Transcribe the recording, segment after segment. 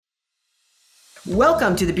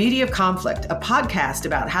Welcome to The Beauty of Conflict, a podcast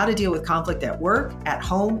about how to deal with conflict at work, at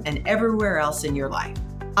home, and everywhere else in your life.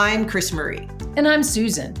 I'm Chris Marie. And I'm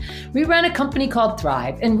Susan. We run a company called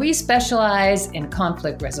Thrive, and we specialize in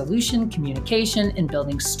conflict resolution, communication, and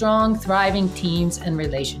building strong, thriving teams and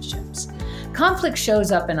relationships. Conflict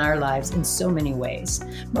shows up in our lives in so many ways.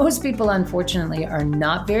 Most people, unfortunately, are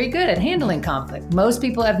not very good at handling conflict. Most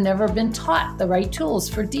people have never been taught the right tools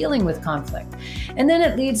for dealing with conflict. And then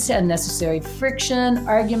it leads to unnecessary friction,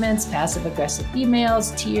 arguments, passive-aggressive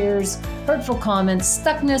emails, tears, hurtful comments,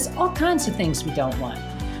 stuckness, all kinds of things we don't want.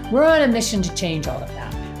 We're on a mission to change all of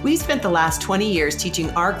that. We spent the last 20 years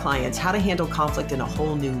teaching our clients how to handle conflict in a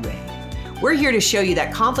whole new way. We're here to show you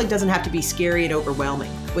that conflict doesn't have to be scary and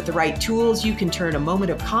overwhelming. With the right tools, you can turn a moment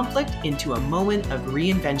of conflict into a moment of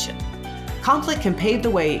reinvention. Conflict can pave the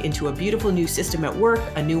way into a beautiful new system at work,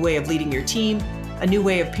 a new way of leading your team, a new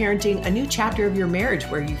way of parenting, a new chapter of your marriage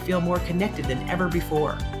where you feel more connected than ever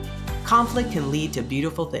before. Conflict can lead to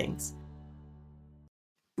beautiful things.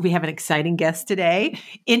 We have an exciting guest today.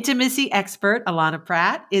 Intimacy expert Allana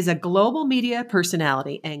Pratt is a global media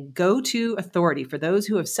personality and go-to authority for those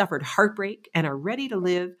who have suffered heartbreak and are ready to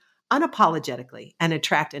live unapologetically and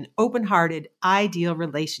attract an open-hearted, ideal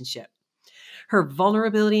relationship. Her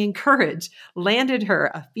vulnerability and courage landed her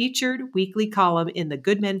a featured weekly column in the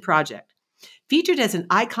Good Men Project, featured as an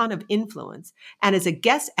icon of influence and as a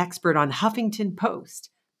guest expert on Huffington Post,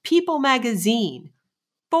 People Magazine,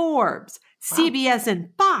 Forbes, CBS and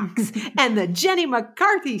Fox, and the Jenny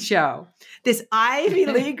McCarthy Show. This Ivy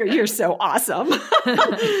League, you're so awesome.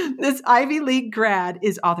 This Ivy League grad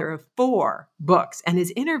is author of 4 books and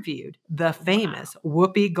has interviewed the famous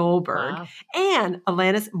Whoopi Goldberg and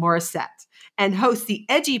Alanis Morissette and hosts the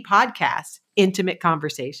edgy podcast, Intimate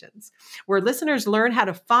Conversations, where listeners learn how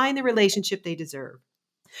to find the relationship they deserve.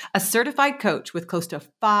 A certified coach with close to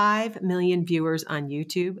 5 million viewers on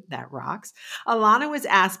YouTube, that rocks, Allana was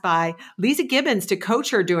asked by Lisa Gibbons to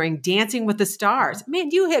coach her during Dancing with the Stars. Man,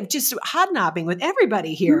 you have just hobnobbing with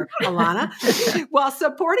everybody here, Allana, while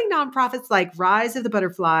supporting nonprofits like Rise of the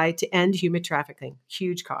Butterfly to end human trafficking,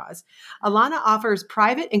 huge cause. Allana offers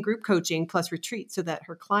private and group coaching plus retreats so that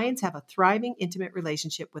her clients have a thriving, intimate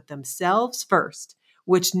relationship with themselves first,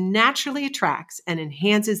 which naturally attracts and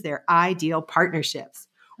enhances their ideal partnerships.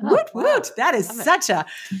 Woot, woot. That is such a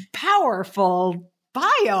powerful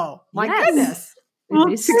bio. My goodness.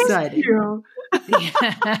 Well, it's exciting.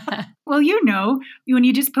 Yeah. Well, when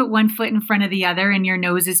you just put one foot in front of the other and your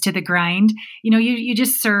nose is to the grind, you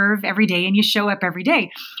just serve every day and you show up every day.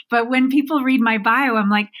 But when people read my bio, I'm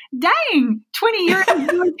like, dang, 20 years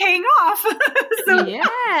is paying off. So,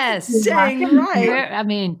 yes. Dang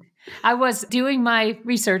right. I was doing my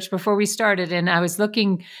research before we started, and I was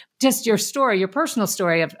looking just your story, your personal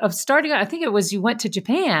story of starting. I think it was you went to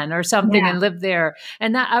Japan or something and lived there.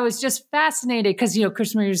 And that I was just fascinated because,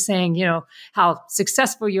 Chris Marie was saying, how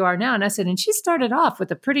successful you are now. And I said, and she started off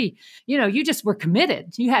with a pretty, you just were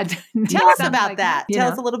committed. You had Tell us about that.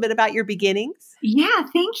 Tell us a little bit about your beginnings. Yeah,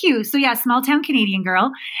 thank you. So small town Canadian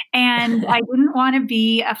girl. And I didn't want to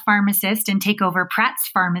be a pharmacist and take over Pratt's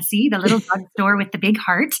pharmacy, the little drugstore with the big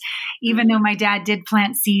heart, even though my dad did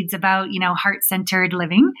plant seeds about, heart-centered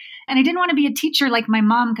living. And I didn't want to be a teacher like my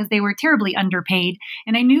mom because they were terribly underpaid.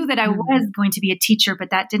 And I knew that I was going to be a teacher, but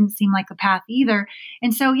that didn't seem like a path either.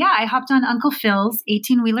 And so, I hopped on Uncle Phil's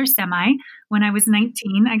 18-wheeler semi when I was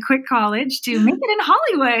 19. I quit college to make it in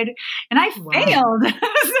Hollywood. And I failed.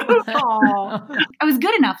 So, I was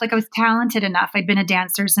good enough. I was talented enough. I'd been a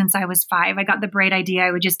dancer since I was 5. I got the bright idea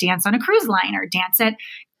I would just dance on a cruise line or dance at,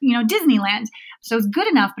 Disneyland. So I was good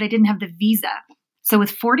enough, but I didn't have the visa. So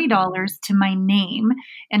with $40 to my name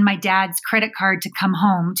and my dad's credit card to come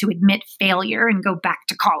home to admit failure and go back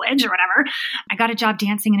to college or whatever, I got a job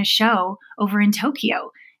dancing in a show over in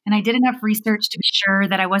Tokyo. And I did enough research to be sure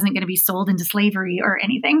that I wasn't going to be sold into slavery or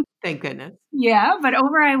anything. Thank goodness. Yeah, but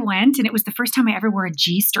over I went, and it was the first time I ever wore a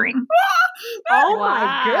G-string. Oh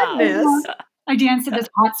my goodness. I danced at this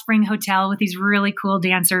hot spring hotel with these really cool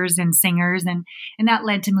dancers and singers. And that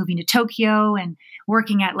led to moving to Tokyo and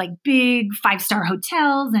working at big 5-star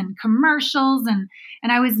hotels and commercials.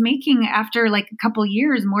 And I was making, after a couple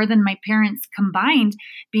years, more than my parents combined,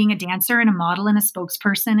 being a dancer and a model and a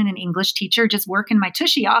spokesperson and an English teacher, just working my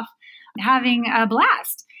tushy off, having a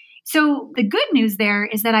blast. So the good news there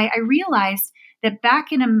is that I realized that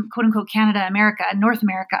back in quote unquote Canada, America, North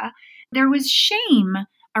America, there was shame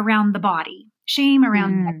around the body. Shame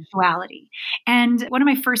around sexuality. And one of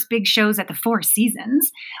my first big shows at the Four Seasons,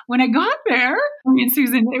 when I got there, me and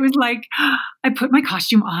Susan, it was I put my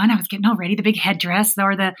costume on. I was getting all ready, the big headdress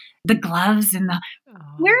or the gloves and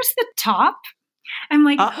where's the top? I'm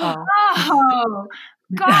like, Uh-oh. oh,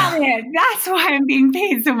 got it. That's why I'm being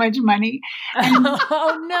paid so much money. And Oh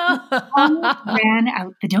I almost no. ran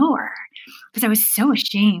out the door because I was so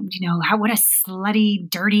ashamed, what a slutty,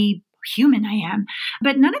 dirty human I am.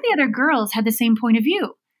 But none of the other girls had the same point of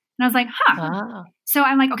view. And I was like, Wow. So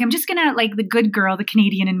I'm like, okay, I'm just going to, like, the good girl, the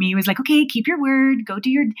Canadian in me was like, okay, keep your word, go do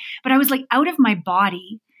your, but I was like out of my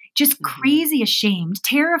body, just crazy ashamed,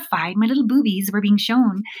 terrified. My little boobies were being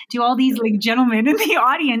shown to all these like gentlemen in the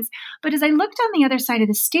audience. But as I looked on the other side of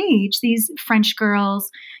the stage, these French girls,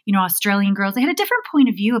 Australian girls, they had a different point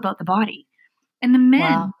of view about the body. And the men,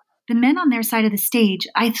 Wow. the men on their side of the stage,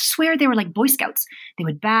 I swear they were like Boy Scouts. They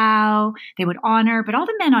would bow, they would honor, but all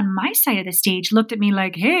the men on my side of the stage looked at me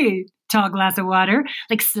like, hey, tall glass of water,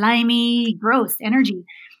 like slimy, gross energy.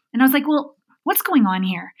 And I was like, well, what's going on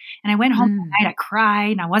here? And I went home that night, I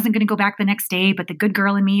cried, and I wasn't going to go back the next day, but the good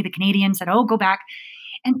girl in me, the Canadian, said, oh, go back.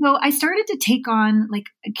 And so I started to take on like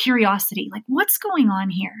a curiosity, like what's going on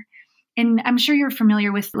here? And I'm sure you're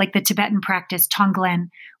familiar with like the Tibetan practice, Tonglen,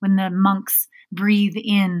 when the monks breathe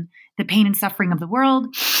in the pain and suffering of the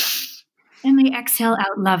world, and they exhale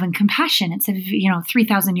out love and compassion. It's a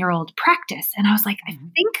 3,000-year-old practice. And I was like,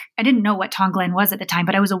 I didn't know what Tonglen was at the time,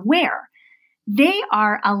 but I was aware they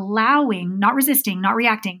are allowing, not resisting, not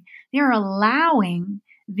reacting. They are allowing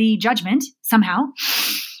the judgment somehow,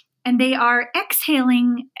 and they are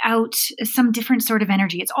exhaling out some different sort of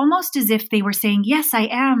energy. It's almost as if they were saying, yes, I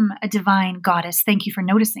am a divine goddess. Thank you for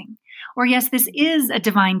noticing. Or yes, this is a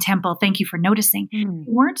divine temple. Thank you for noticing. They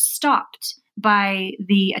weren't stopped by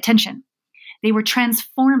the attention. They were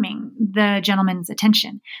transforming the gentleman's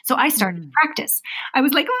attention. So I started to practice. I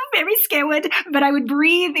was like, very scared, but I would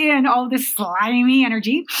breathe in all this slimy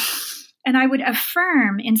energy, and I would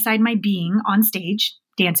affirm inside my being on stage,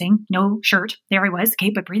 dancing, no shirt. There I was,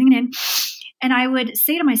 okay, but breathing it in. And I would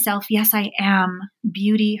say to myself, yes, I am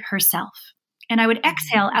beauty herself. And I would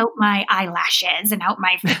exhale out my eyelashes and out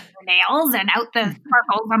my fingernails and out the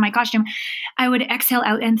sparkles on my costume. I would exhale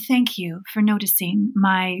out and thank you for noticing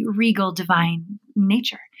my regal divine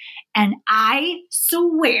nature. And I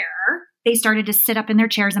swear they started to sit up in their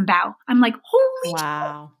chairs and bow. I'm like, holy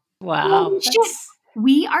Wow. Wow. holy shit.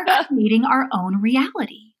 We are creating our own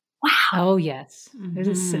reality. Wow. Oh, yes.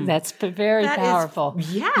 That's very That powerful.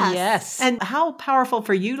 Yes. And how powerful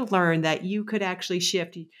for you to learn that you could actually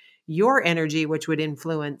shift your energy, which would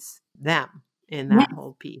influence them in that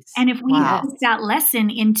whole piece. And if we take that lesson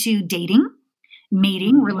into dating,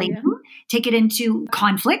 mating, relating, take it into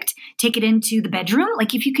conflict, take it into the bedroom,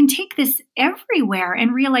 like if you can take this everywhere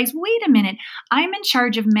and realize, wait a minute, I'm in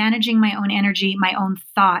charge of managing my own energy, my own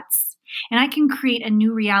thoughts, and I can create a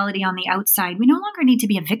new reality on the outside. We no longer need to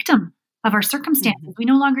be a victim of our circumstances. We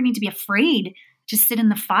no longer need to be afraid to sit in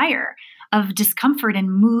the fire of discomfort and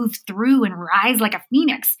move through and rise like a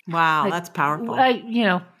phoenix. Wow, that's powerful.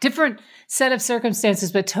 Different set of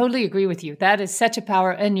circumstances, but totally agree with you. That is such a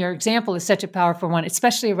power, and your example is such a powerful one,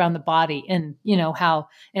 especially around the body. And how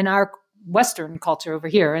in our Western culture over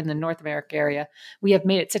here in the North America area, we have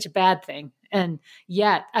made it such a bad thing. And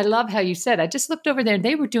yet, I love how you said, I just looked over there and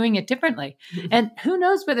they were doing it differently. And who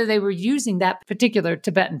knows whether they were using that particular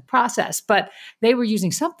Tibetan process, but they were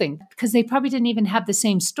using something because they probably didn't even have the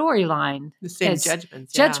same storyline. The same as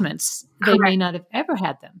judgments. Judgments. They may not have ever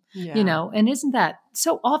had them, and isn't that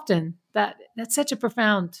so often that's such a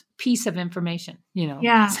profound piece of information,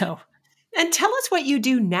 Yeah. So. And tell us what you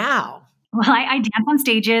do now. Well, I dance on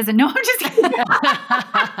stages, and no, I'm just kidding.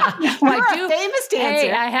 You're a famous dancer.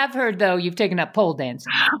 Hey, I have heard, though, you've taken up pole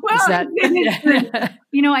dancing. Well,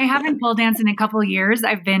 I haven't pole danced in a couple of years.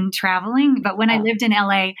 I've been traveling, but when I lived in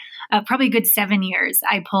LA, probably a good 7 years,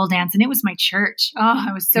 I pole danced, and it was my church. Oh,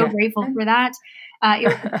 I was so grateful for that. It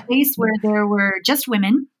was a place where there were just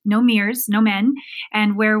women, no mirrors, no men,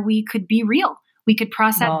 and where we could be real. We could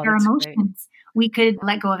process our emotions. Great. We could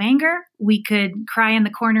let go of anger. We could cry in the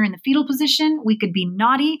corner in the fetal position. We could be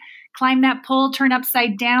naughty, climb that pole, turn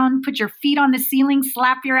upside down, put your feet on the ceiling,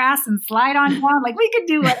 slap your ass and slide on down. Like we could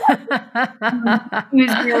do it. It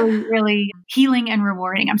was really, really healing and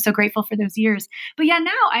rewarding. I'm so grateful for those years. But yeah,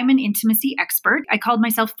 now I'm an intimacy expert. I called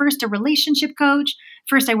myself first a relationship coach.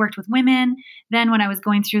 First, I worked with women. Then when I was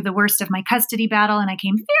going through the worst of my custody battle and I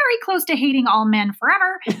came very close to hating all men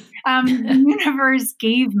forever, the universe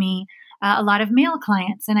gave me a lot of male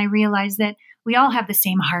clients. And I realized that we all have the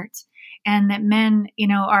same heart and that men,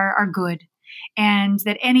 are good, and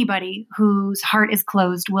that anybody whose heart is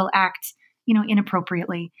closed will act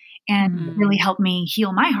inappropriately, and really helped me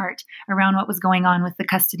heal my heart around what was going on with the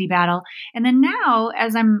custody battle. And then now,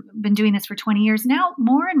 as I've been doing this for 20 years now,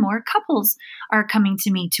 more and more couples are coming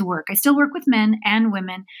to me to work. I still work with men and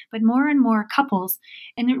women, but more and more couples.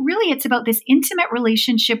 And it's about this intimate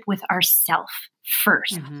relationship with ourself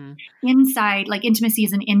first. Inside, like intimacy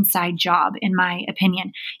is an inside job, in my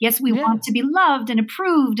opinion. Yes, we want to be loved and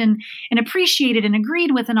approved and appreciated and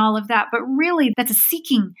agreed with and all of that. But really, that's a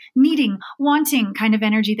seeking, needing, wanting kind of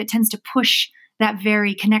energy that tends to push that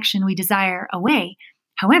very connection we desire away.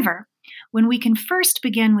 However, when we can first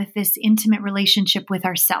begin with this intimate relationship with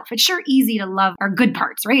ourselves, it's sure easy to love our good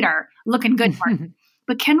parts, right? Our looking good parts.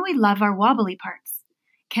 But can we love our wobbly parts?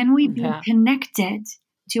 Can we be connected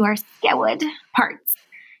to our scared parts?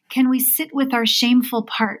 Can we sit with our shameful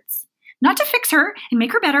parts? Not to fix her and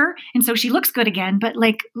make her better and so she looks good again, but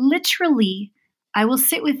like literally, I will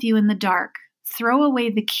sit with you in the dark, throw away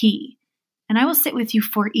the key, and I will sit with you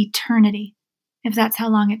for eternity. If that's how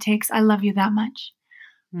long it takes, I love you that much.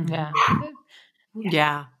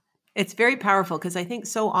 Yeah. It's very powerful because I think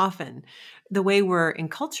so often the way we're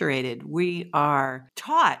enculturated, we are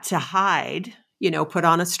taught to hide, put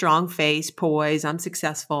on a strong face, poise, I'm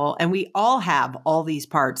successful. And we all have all these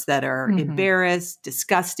parts that are embarrassed,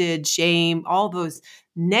 disgusted, shame, all those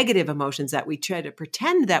negative emotions that we try to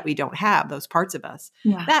pretend that we don't have, those parts of us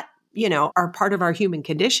that, are part of our human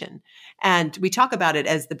condition. And we talk about it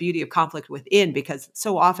as the beauty of conflict within, because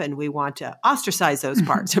so often we want to ostracize those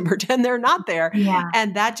parts and pretend they're not there.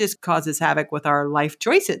 And that just causes havoc with our life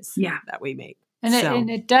choices that we make. And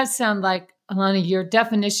it does sound like, Allana, your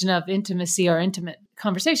definition of intimacy or intimate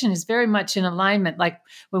conversation is very much in alignment. Like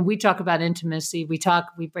when we talk about intimacy, we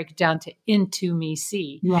break it down to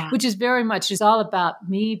into-me-see, which is very much is all about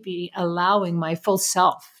me allowing my full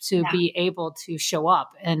self to be able to show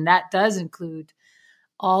up. And that does include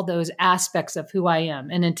all those aspects of who I am.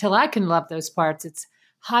 And until I can love those parts, it's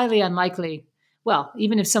highly unlikely. Well,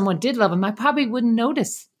 even if someone did love them, I probably wouldn't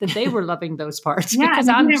notice that they were loving those parts because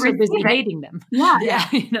I'm so busy hating them.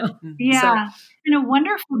 It's been a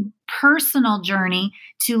wonderful personal journey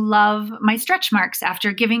to love my stretch marks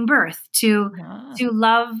after giving birth, to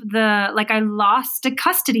love I lost a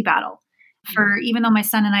custody battle for, even though my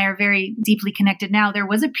son and I are very deeply connected now, there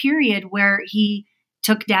was a period where he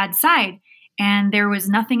took dad's side and there was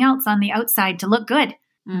nothing else on the outside to look good.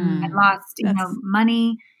 I lost,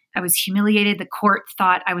 money. I was humiliated. The court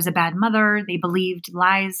thought I was a bad mother. They believed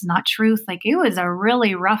lies, not truth. Like it was a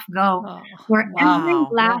really rough go where every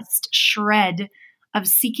last shred of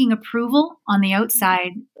seeking approval on the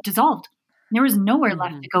outside dissolved. There was nowhere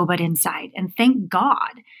left to go but inside. And thank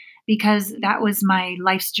God, because that was my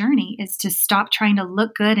life's journey, is to stop trying to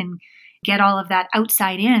look good and get all of that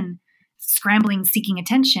outside in, scrambling, seeking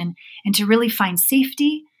attention, and to really find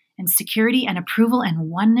safety and security and approval and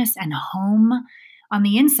oneness and home on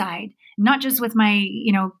the inside, not just with my,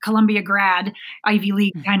 Columbia grad, Ivy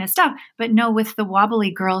League kind of stuff, but no, with the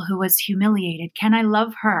wobbly girl who was humiliated. Can I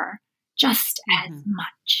love her just as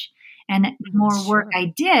much? And the more work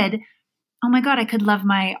I did, oh my God, I could love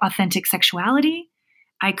my authentic sexuality.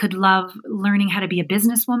 I could love learning how to be a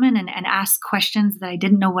businesswoman and ask questions that I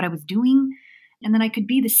didn't know what I was doing. And then I could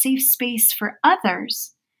be the safe space for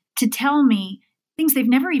others to tell me things they've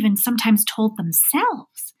never even sometimes told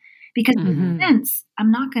themselves. Because in a sense,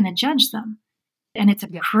 I'm not going to judge them. And it's a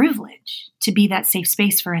privilege to be that safe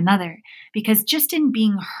space for another. Because just in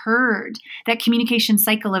being heard, that communication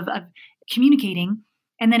cycle of communicating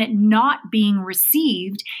and then it not being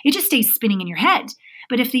received, it just stays spinning in your head.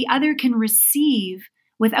 But if the other can receive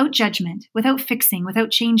without judgment, without fixing, without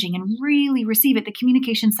changing, and really receive it, the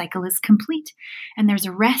communication cycle is complete. And there's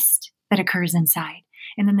a rest that occurs inside.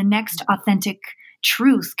 And then the next authentic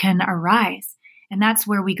truth can arise. And that's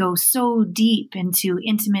where we go so deep into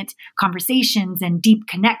intimate conversations and deep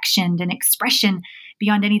connection and expression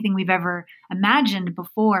beyond anything we've ever imagined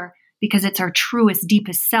before, because it's our truest,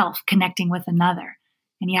 deepest self connecting with another.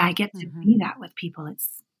 And I get to be that with people. It's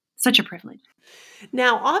such a privilege.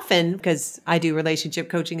 Now, often, because I do relationship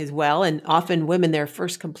coaching as well, and often women, their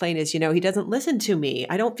first complaint is, he doesn't listen to me.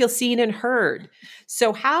 I don't feel seen and heard.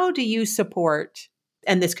 So how do you support,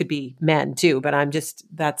 and this could be men too, but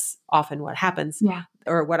that's often what happens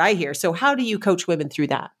or what I hear. So how do you coach women through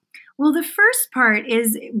that? Well, the first part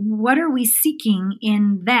is, what are we seeking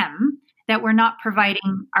in them that we're not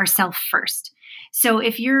providing ourselves first? So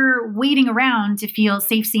if you're waiting around to feel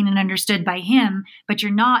safe, seen, and understood by him, but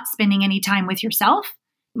you're not spending any time with yourself,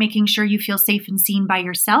 making sure you feel safe and seen by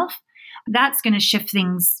yourself, that's going to shift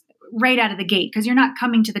things right out of the gate, because you're not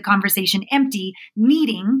coming to the conversation empty,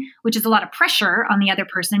 needing, which is a lot of pressure on the other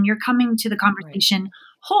person. You're coming to the conversation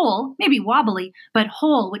whole, maybe wobbly, but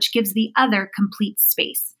whole, which gives the other complete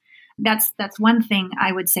space. That's one thing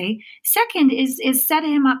I would say. Second is set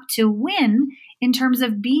him up to win in terms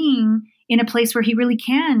of being in a place where he really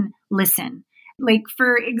can listen. Like,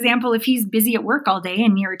 for example, if he's busy at work all day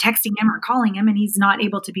and you're texting him or calling him and he's not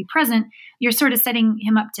able to be present, you're sort of setting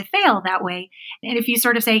him up to fail that way. And if you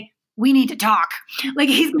sort of say, we need to talk, like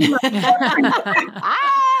he's going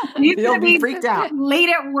to be freaked out late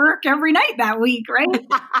at work every night that week, right?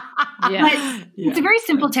 Yeah. It's a very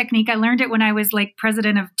simple technique. I learned it when I was like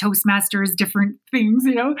president of Toastmasters, different things,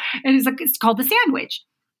 and it's called the sandwich.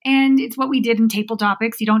 And it's what we did in Table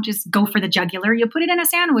Topics. You don't just go for the jugular. You put it in a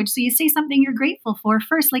sandwich. So you say something you're grateful for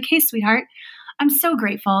first, like, hey, sweetheart, I'm so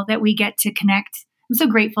grateful that we get to connect. I'm so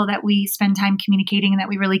grateful that we spend time communicating and that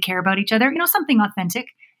we really care about each other. Something authentic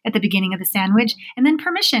at the beginning of the sandwich. And then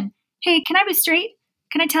permission. Hey, can I be straight?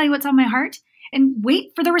 Can I tell you what's on my heart? And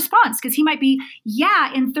wait for the response, because he might be,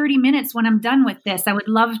 yeah, in 30 minutes when I'm done with this, I would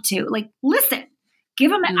love to. Like, listen,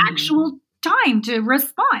 give him an actual time to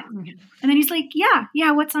respond. And then he's like,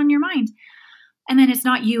 yeah, what's on your mind? And then it's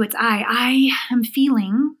not you, it's I am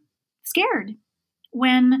feeling scared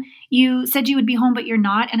when you said you would be home, but you're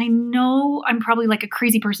not. And I know I'm probably like a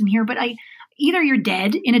crazy person here, but either you're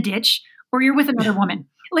dead in a ditch or you're with another woman.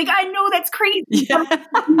 Like, I know that's crazy. Yeah.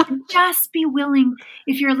 Just be willing,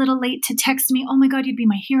 if you're a little late, to text me, oh my God, you'd be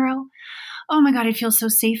my hero. Oh my God, I feel so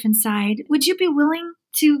safe inside. Would you be willing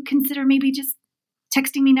to consider maybe just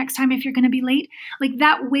texting me next time if you're going to be late? Like,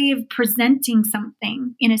 that way of presenting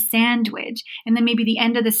something in a sandwich. And then maybe the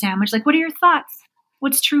end of the sandwich, like, what are your thoughts?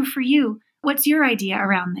 What's true for you? What's your idea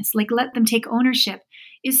around this? Like, let them take ownership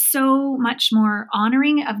is so much more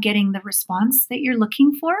honoring of getting the response that you're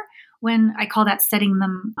looking for, when I call that setting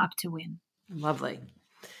them up to win. Lovely.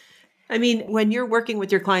 I mean, when you're working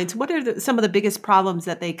with your clients, what are some of the biggest problems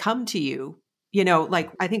that they come to you? Like,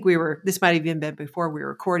 I think this might have even been before we were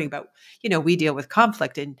recording, but, we deal with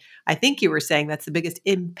conflict. And I think you were saying that's the biggest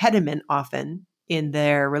impediment often in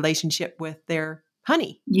their relationship with their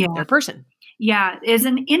honey, their person. Yeah, is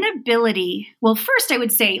an inability. Well, first I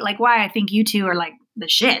would say, like, why I think you two are like the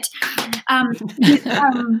shit.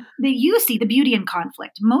 You see the beauty in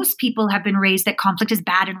conflict. Most people have been raised that conflict is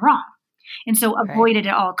bad and wrong. And so avoid it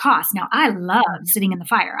at all costs. Now, I love sitting in the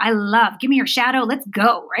fire. I love, give me your shadow. Let's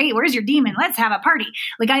go, right? Where's your demon? Let's have a party.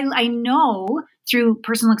 Like, I know through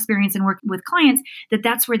personal experience and work with clients that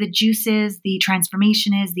that's where the juice is, the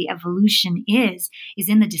transformation is, the evolution is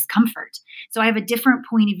in the discomfort. So I have a different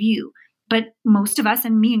point of view. But most of us,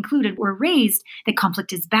 and me included, were raised that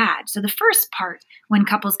conflict is bad. So the first part when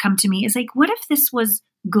couples come to me is like, what if this was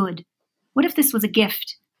good? What if this was a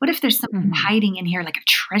gift? What if there's something hiding in here like a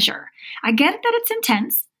treasure? I get that it's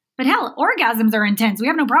intense, but hell, orgasms are intense. We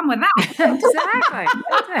have no problem with that.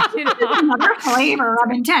 Exactly. Another flavor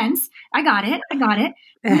of intense. I got it.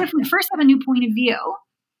 What if we first have a new point of view,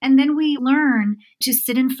 and then we learn to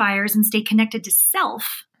sit in fires and stay connected to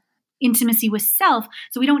self, intimacy with self,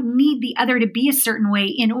 so we don't need the other to be a certain way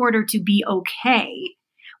in order to be okay,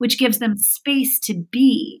 which gives them space to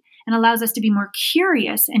be and allows us to be more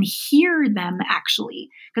curious and hear them actually,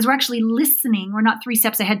 because we're actually listening. We're not 3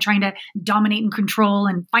 steps ahead trying to dominate and control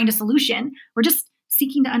and find a solution. We're just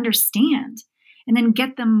seeking to understand and then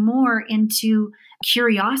get them more into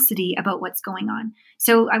curiosity about what's going on.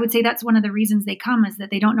 So I would say that's one of the reasons they come, is that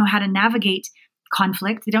they don't know how to navigate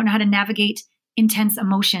conflict. They don't know how to navigate intense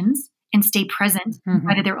emotions and stay present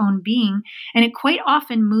inside of their own being. And it quite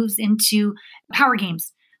often moves into power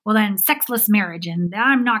games. Well, then sexless marriage, and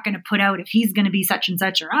I'm not going to put out if he's going to be such and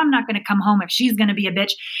such, or I'm not going to come home if she's going to be a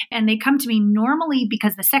bitch. And they come to me normally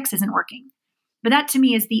because the sex isn't working. But that to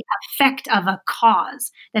me is the effect of a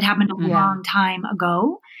cause that happened a long time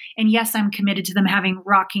ago. And yes, I'm committed to them having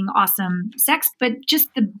rocking, awesome sex, but just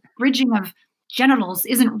the bridging of genitals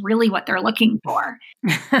isn't really what they're looking for.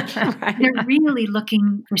 Right. They're really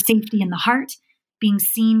looking for safety in the heart, being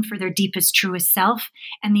seen for their deepest, truest self,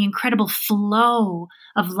 and the incredible flow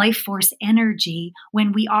of life force energy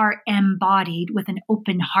when we are embodied with an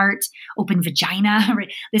open heart, open vagina,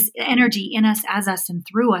 right? This energy in us, as us, and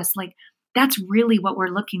through us. Like, that's really what we're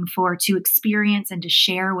looking for to experience and to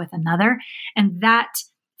share with another. And that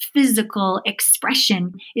physical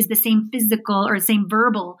expression is the same physical or same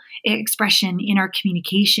verbal expression in our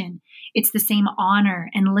communication. It's the same honor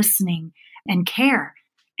and listening and care,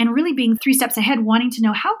 and really being 3 steps ahead, wanting to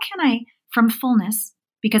know, how can I, from fullness,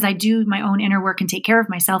 because I do my own inner work and take care of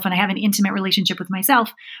myself, and I have an intimate relationship with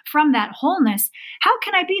myself, from that wholeness, how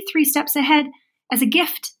can I be 3 steps ahead as a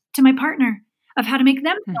gift to my partner of how to make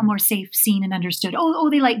them feel more safe, seen, and understood? Oh,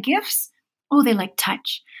 they like gifts. Oh, they like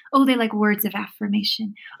touch. Oh, they like words of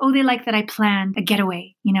affirmation. Oh, they like that I planned a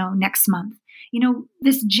getaway, next month.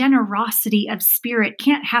 This generosity of spirit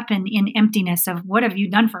can't happen in emptiness of what have you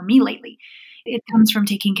done for me lately? It comes from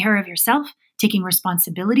taking care of yourself, taking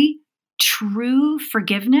responsibility, true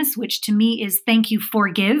forgiveness, which to me is thank you,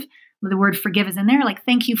 forgive. The word forgive is in there. Like,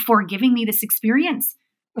 thank you for giving me this experience.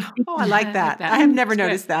 Oh, I like that. I have never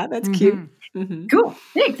noticed that. That's cute. Mm-hmm. Cool.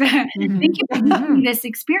 Thanks. Thank you for giving me this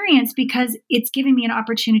experience because it's giving me an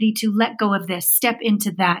opportunity to let go of this, step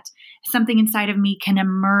into that. Something inside of me can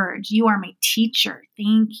emerge. You are my teacher.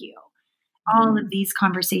 Thank you. All of these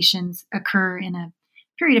conversations occur in a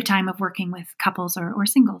period of time of working with couples or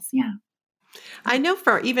singles. Yeah. I know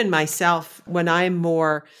for even myself, when I'm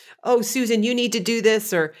more, oh, Susan, you need to do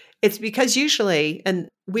this, or it's because usually, and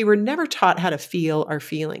we were never taught how to feel our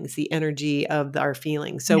feelings, the energy of our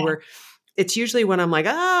feelings. So it's usually when I'm like,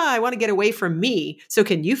 I want to get away from me. So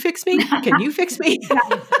can you fix me? Can you fix me?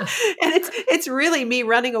 And it's really me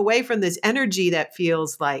running away from this energy that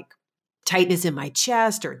feels like tightness in my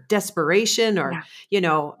chest or desperation or,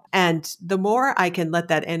 and the more I can let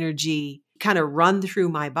that energy kind of run through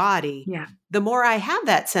my body, the more I have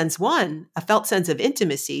that sense, a felt sense of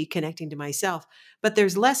intimacy connecting to myself, but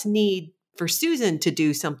there's less need for Susan to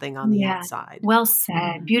do something on the outside. Well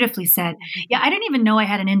said. Beautifully said. Yeah. I didn't even know I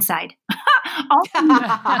had an inside.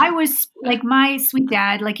 I was like my sweet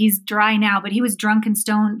dad, like he's dry now, but he was drunk and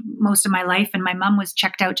stoned most of my life. And my mom was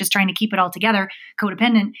checked out just trying to keep it all together,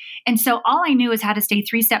 codependent. And so all I knew is how to stay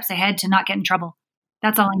 3 steps ahead to not get in trouble.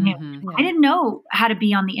 That's all I knew. I didn't know how to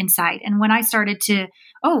be on the inside. And when I started to,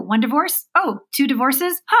 1 divorce, 2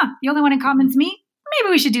 divorces, the only one in common is me.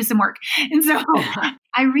 Maybe we should do some work. And so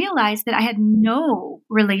I realized that I had no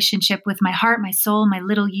relationship with my heart, my soul, my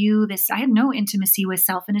little you. I had no intimacy with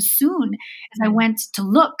self. And as soon as I went to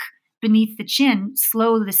look beneath the chin,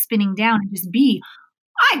 slow the spinning down and just be,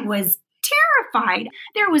 I was terrified.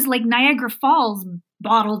 There was like Niagara Falls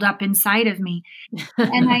bottled up inside of me.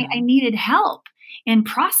 And I needed help in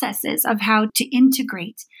processes of how to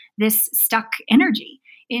integrate this stuck energy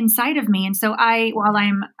inside of me. And so I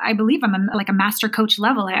believe I'm like a master coach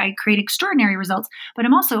level. I create extraordinary results, but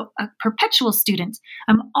I'm also a perpetual student.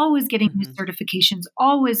 I'm always getting new certifications,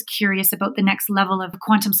 always curious about the next level of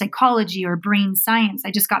quantum psychology or brain science.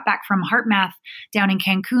 I just got back from Heart Math down in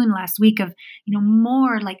Cancun last week of,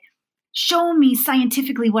 more like, show me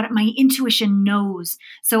scientifically what my intuition knows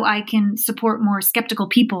so I can support more skeptical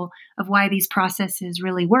people of why these processes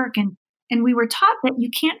really work. And we were taught that you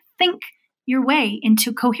can't think your way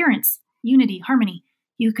into coherence, unity, harmony.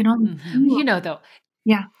 You can only though.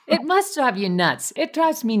 Yeah. It must drive you nuts. It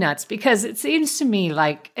drives me nuts because it seems to me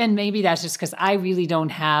like, and maybe that's just because I really don't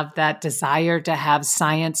have that desire to have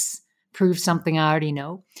science prove something I already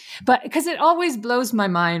know. But because it always blows my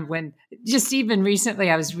mind when just even recently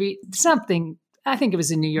I was something, I think it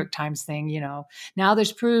was a New York Times thing, now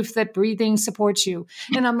there's proof that breathing supports you.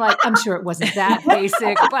 And I'm like, I'm sure it wasn't that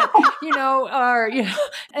basic, but,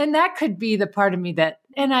 and that could be the part of me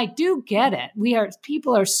and I do get it.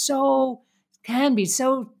 People can be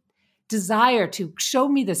so desire to show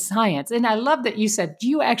me the science. And I love that you said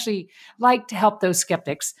you actually like to help those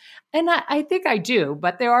skeptics. And I think I do,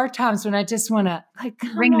 but there are times when I just want to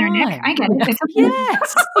wring their neck. I get it.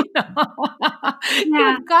 Yes.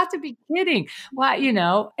 You've got to be kidding.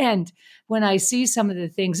 Well, and when I see some of the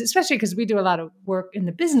things, especially because we do a lot of work in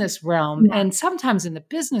the business realm and sometimes in the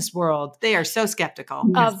business world, they are so skeptical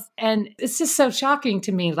and it's just so shocking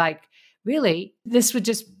to me, like, really, this would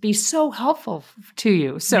just be so helpful to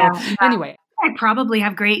you. So anyway. I probably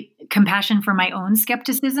have great compassion for my own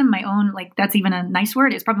skepticism, my own, that's even a nice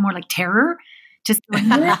word. It's probably more like terror. Just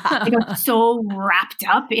I got so wrapped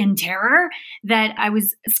up in terror that I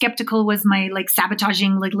was skeptical was my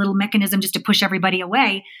sabotaging little mechanism just to push everybody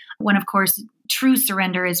away. When of course, true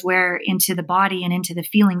surrender is where into the body and into the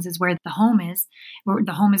feelings is where the home is.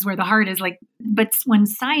 The home is where the heart is but when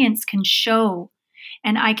science can show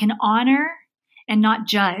and I can honor and not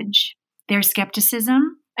judge their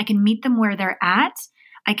skepticism. I can meet them where they're at.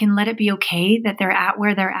 I can let it be okay that they're at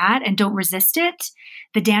where they're at and don't resist it.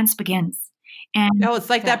 The dance begins. And it's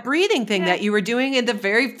like that breathing thing that you were doing at the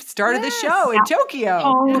very start of the show in Tokyo.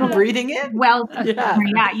 Totally. Breathing in. Well,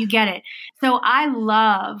 you get it. So I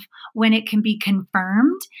love when it can be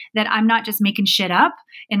confirmed that I'm not just making shit up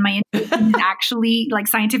and my intuition is actually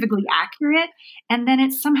scientifically accurate. And then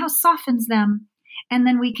it somehow softens them. And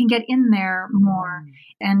then we can get in there more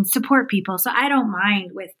and support people. So I don't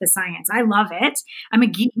mind with the science. I love it. I'm a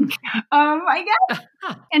geek. I guess.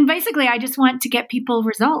 And basically, I just want to get people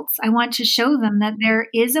results. I want to show them that there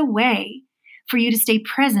is a way for you to stay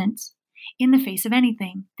present in the face of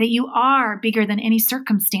anything, that you are bigger than any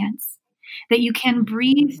circumstance, that you can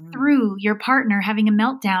breathe through your partner having a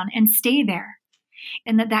meltdown and stay there,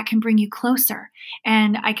 and that can bring you closer.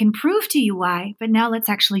 And I can prove to you why, but now let's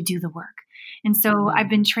actually do the work. And so I've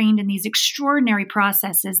been trained in these extraordinary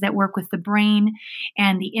processes that work with the brain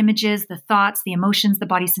and the images, the thoughts, the emotions, the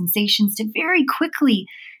body sensations to very quickly,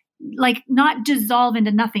 like, not dissolve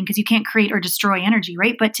into nothing, because you can't create or destroy energy,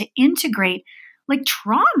 right? But to integrate like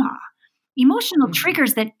trauma, emotional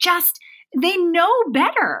triggers that just, they know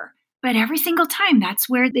better. But every single time, that's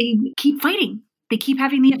where they keep fighting. They keep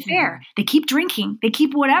having the affair. They keep drinking. They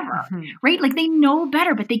keep whatever, right? Like, they know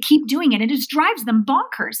better, but they keep doing it. It just drives them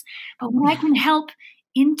bonkers. But when I can help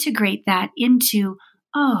integrate that into,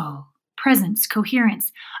 presence,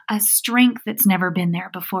 coherence, a strength that's never been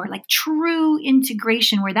there before, like true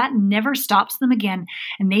integration where that never stops them again.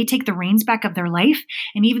 And they take the reins back of their life.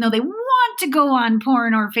 And even though they want to go on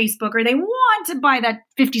porn or Facebook, or they want to buy that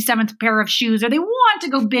 57th pair of shoes, or they want to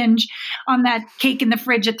go binge on that cake in the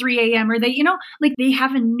fridge at 3 a.m., or they, like, they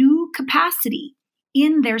have a new capacity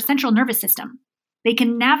in their central nervous system. They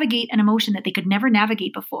can navigate an emotion that they could never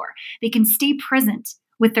navigate before. They can stay present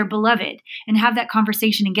with their beloved and have that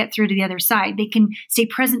conversation and get through to the other side. They can stay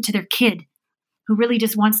present to their kid who really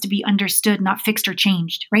just wants to be understood, not fixed or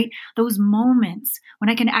changed, right? Those moments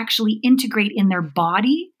when I can actually integrate in their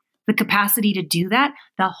body the capacity to do that,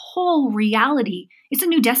 the whole reality, it's a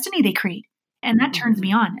new destiny they create. And that turns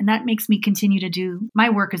me on. And that makes me continue to do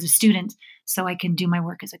my work as a student so I can do my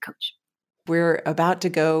work as a coach. We're about to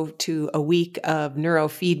go to a week of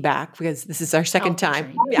neurofeedback because this is our second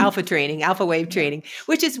time, alpha wave training,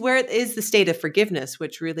 which is where it is the state of forgiveness,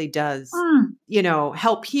 which really does,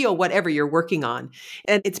 help heal whatever you're working on.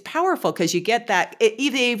 And it's powerful because you get that. They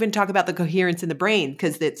even talk about the coherence in the brain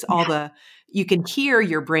because it's all you can hear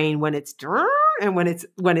your brain when it's and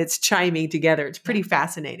when it's chiming together. It's pretty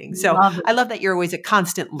fascinating. So I love that you're always a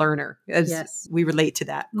constant learner, as we relate to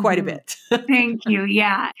that quite a bit. Thank you.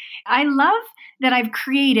 Yeah. I love that I've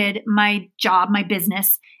created my job, my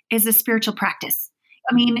business, as a spiritual practice.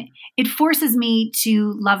 I mean, it forces me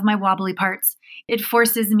to love my wobbly parts. It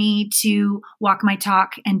forces me to walk my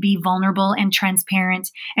talk and be vulnerable and transparent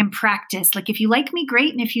and practice. Like, if you like me,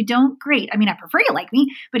 great. And if you don't, great. I mean, I prefer you like me,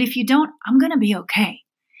 but if you don't, I'm going to be okay.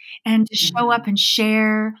 And to show up and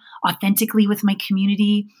share authentically with my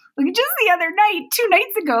community. Like, just the other night, 2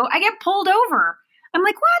 nights ago, I get pulled over. I'm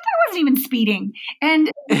like, what? I wasn't even speeding.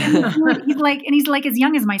 And he's like as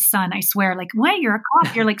young as my son, I swear. Like, what? You're a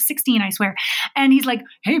cop. You're like 16, I swear. And he's like,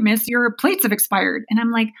 hey, miss, your plates have expired. And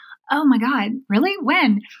I'm like, oh my God, really?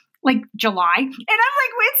 When? Like July? And I'm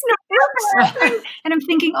like, it's November. And I'm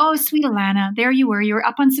thinking, oh, sweet Allana, there you were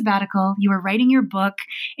up on sabbatical. You were writing your book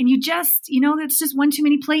and you just, that's just one too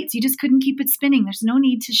many plates. You just couldn't keep it spinning. There's no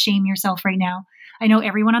need to shame yourself right now. I know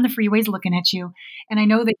everyone on the freeway is looking at you, and I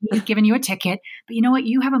know that he's given you a ticket, but you know what?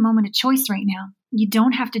 You have a moment of choice right now. You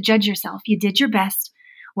don't have to judge yourself. You did your best.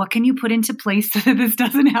 What can you put into place so that this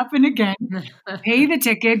doesn't happen again? Pay the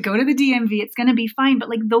ticket, go to the DMV. It's going to be fine. But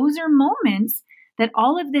like, those are moments that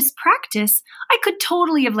all of this practice, I could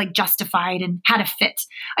totally have like justified and had a fit.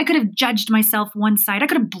 I could have judged myself one side. I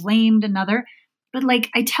could have blamed another. But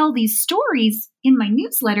like, I tell these stories in my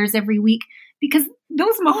newsletters every week because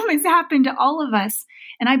those moments happen to all of us.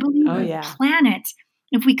 And I believe the planet,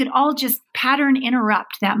 if we could all just pattern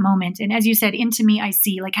interrupt that moment. And as you said, into me, I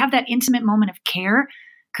see, like, have that intimate moment of care,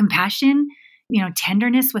 compassion,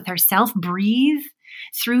 tenderness with ourselves, breathe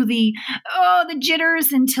through the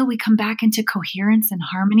jitters until we come back into coherence and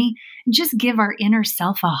harmony, and just give our inner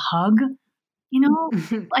self a hug.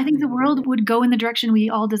 I think the world would go in the direction we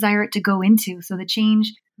all desire it to go into. So the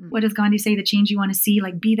change, what does Gandhi say? The change you want to see,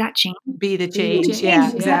 like, be that change. Be the change. Yeah,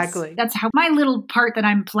 exactly. That's how my little part that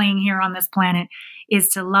I'm playing here on this planet is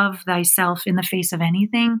to love thyself in the face of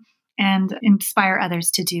anything and inspire others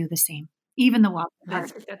to do the same. Even the wobbly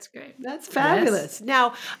part. That's great. That's fabulous. Yes.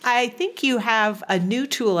 Now, I think you have a new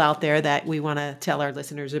tool out there that we want to tell our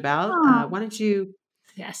listeners about. Why don't you...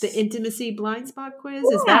 Yes. The intimacy blind spot quiz.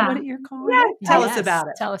 Is that what you're calling it? Tell us about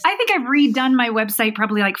it. Tell us. I think I've redone my website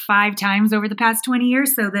probably like 5 times over the past 20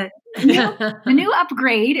 years. So that the new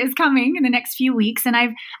upgrade is coming in the next few weeks. And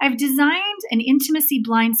I've designed an intimacy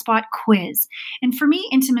blind spot quiz. And for me,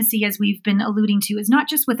 intimacy, as we've been alluding to, is not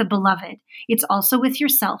just with a beloved. It's also with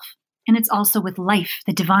yourself. And it's also with life,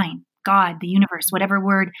 the divine, God, the universe, whatever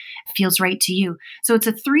word feels right to you. So it's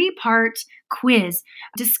a 3-part quiz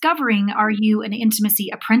discovering, are you an intimacy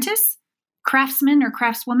apprentice, craftsman or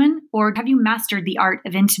craftswoman, or have you mastered the art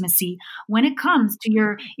of intimacy when it comes to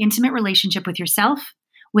your intimate relationship with yourself,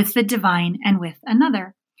 with the divine, and with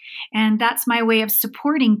another? And that's my way of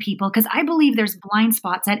supporting people because I believe there's blind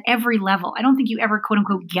spots at every level. I don't think you ever, quote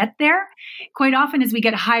unquote, get there. Quite often, as we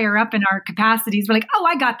get higher up in our capacities, we're like, oh,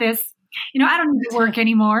 I got this. I don't need to work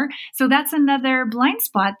anymore. So that's another blind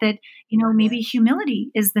spot that, maybe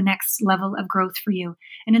humility is the next level of growth for you.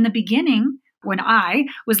 And in the beginning, when I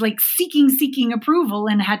was like seeking approval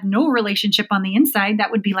and had no relationship on the inside,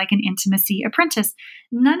 that would be like an intimacy apprentice.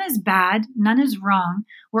 None is bad. None is wrong.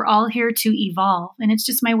 We're all here to evolve. And it's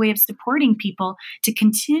just my way of supporting people to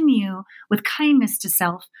continue with kindness to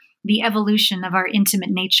self, the evolution of our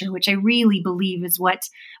intimate nature, which I really believe is what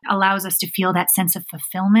allows us to feel that sense of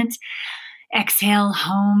fulfillment. Exhale,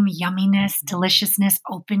 home, yumminess, deliciousness,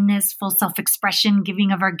 openness, full self-expression,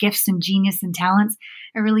 giving of our gifts and genius and talents.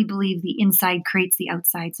 I really believe the inside creates the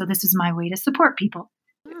outside. So this is my way to support people.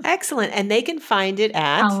 Excellent. And they can find it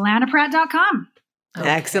at allanapratt.com. Okay.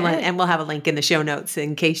 Excellent. And we'll have a link in the show notes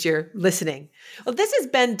in case you're listening. Well, this has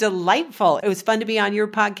been delightful. It was fun to be on your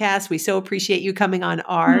podcast. We so appreciate you coming on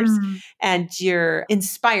ours. And you're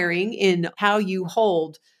inspiring in how you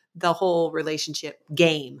hold the whole relationship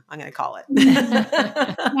game, I'm going to call it.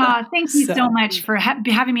 Thank you so much for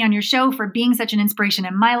having me on your show, for being such an inspiration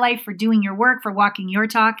in my life, for doing your work, for walking your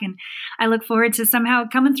talk. And I look forward to somehow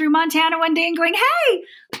coming through Montana one day and going, hey,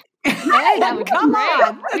 that would come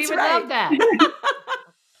on. We would love that.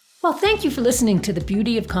 Well, thank you for listening to the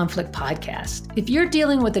Beauty of Conflict podcast. If you're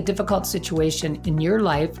dealing with a difficult situation in your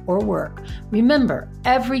life or work, remember,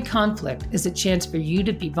 every conflict is a chance for you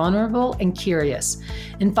to be vulnerable and curious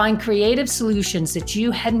and find creative solutions that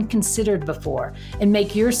you hadn't considered before and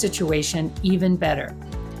make your situation even better.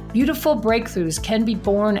 Beautiful breakthroughs can be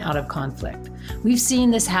born out of conflict. We've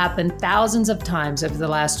seen this happen thousands of times over the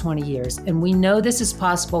last 20 years, and we know this is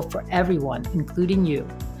possible for everyone, including you.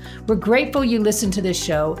 We're grateful you listened to this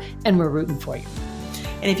show, and we're rooting for you.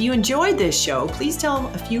 And if you enjoyed this show, please tell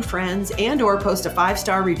a few friends and/or post a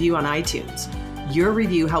 5-star review on iTunes. Your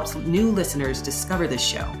review helps new listeners discover this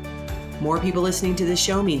show. More people listening to this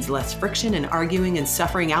show means less friction and arguing and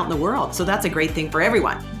suffering out in the world, so that's a great thing for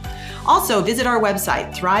everyone. Also, visit our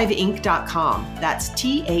website, thriveinc.com. That's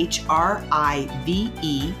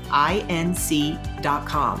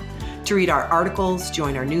THRIVEINC.com. to read our articles,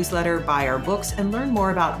 join our newsletter, buy our books, and learn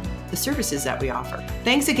more about the services that we offer.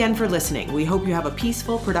 Thanks again for listening. We hope you have a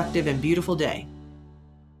peaceful, productive, and beautiful day.